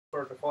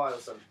for the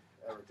files and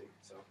everything.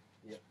 So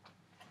yeah.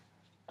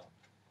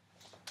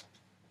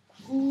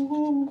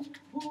 Ooh,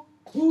 ooh,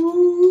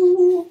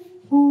 ooh,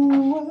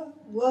 ooh,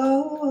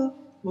 whoa,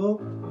 whoa,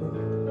 whoa.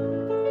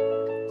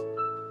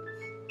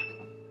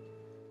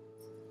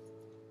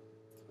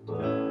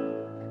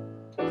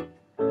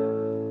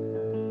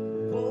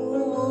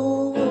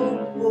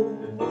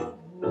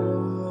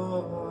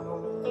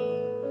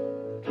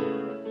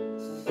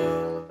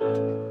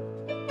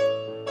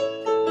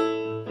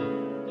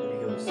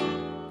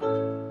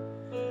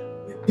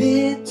 We've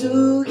been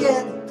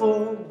together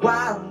for a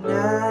while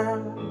now,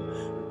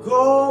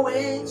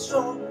 growing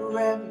stronger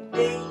every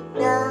day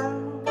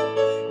now.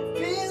 It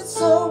feels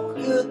so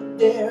good,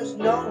 there's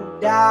no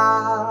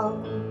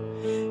doubt,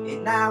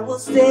 and I will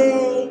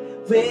stay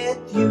with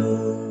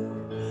you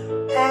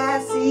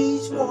as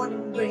each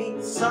morning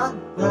brings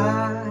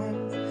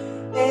sunrise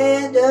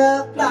and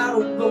a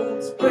flower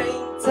bloom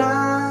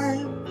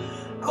springtime.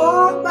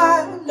 All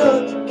my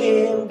love you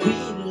can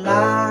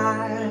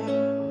rely,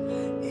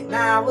 and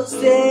I will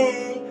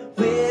stay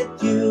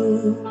with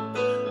you.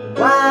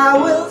 I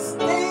will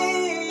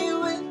stay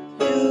with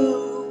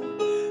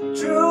you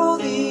through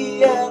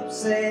the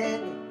ups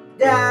and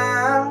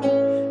downs.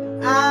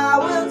 I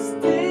will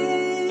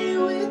stay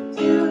with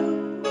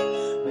you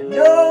when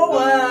no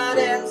one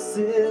else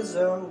is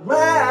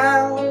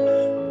around.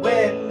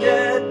 When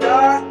the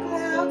dark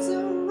clouds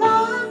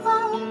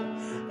arrive,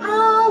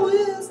 I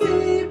will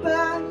stay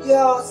by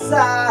your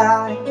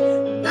side.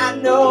 And I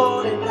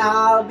know that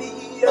I'll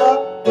be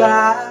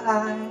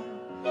alright,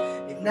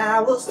 and I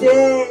will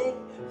stay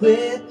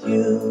with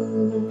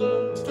you.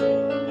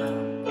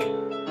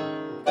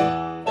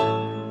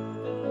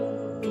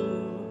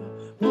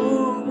 Ooh,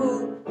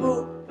 ooh,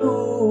 ooh,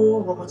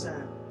 ooh. One more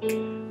time.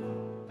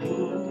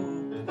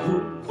 Ooh,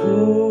 ooh,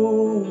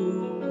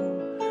 ooh.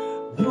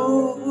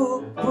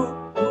 Ooh,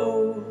 ooh,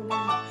 ooh.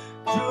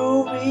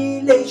 True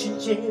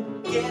relationships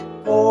get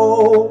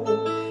old.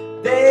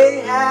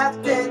 They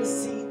have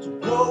tendency to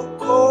grow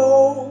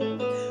cold.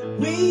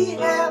 We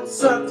have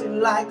something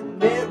like a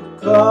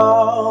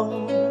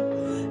miracle,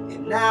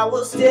 and I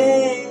will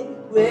stay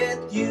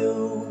with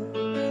you.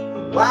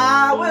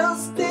 I will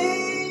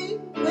stay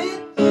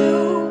with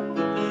you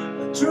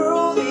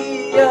through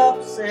the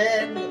ups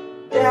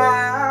and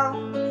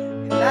downs,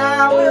 and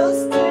I will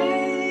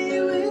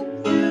stay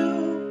with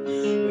you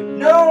when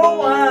no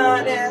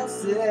one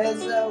else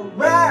is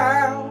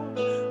around.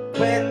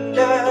 When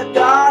the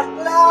dark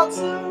clouds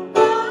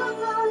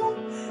arrive,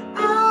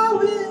 I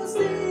will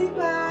stay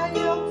by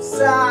your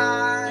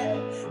side,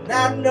 and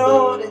I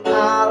know that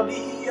I'll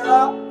be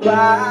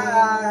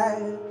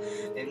alright,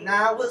 and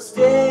I will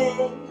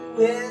stay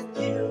with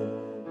you.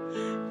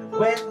 And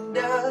when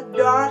the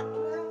dark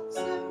clouds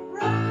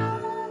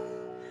arrive,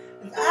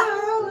 and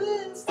I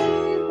will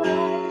stay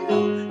by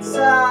your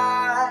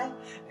side,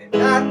 and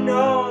I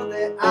know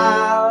that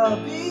I'll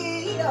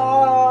be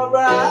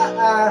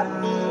alright,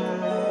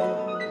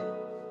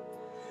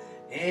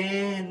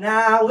 and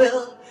I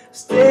will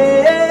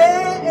stay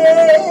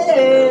with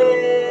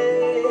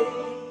you.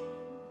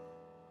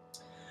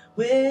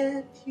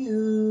 With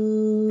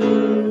you.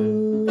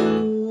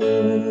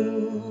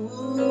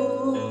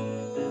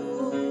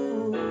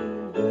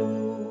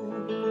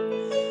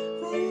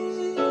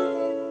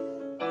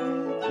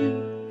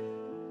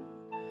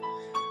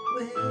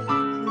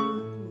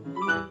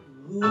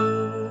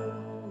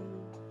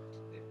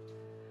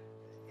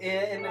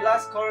 In the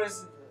last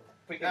chorus,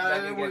 we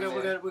can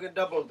we can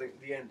double the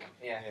ending.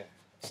 yeah.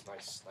 It's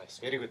nice.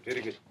 Very good,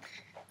 very good.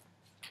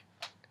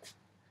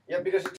 Yeah, because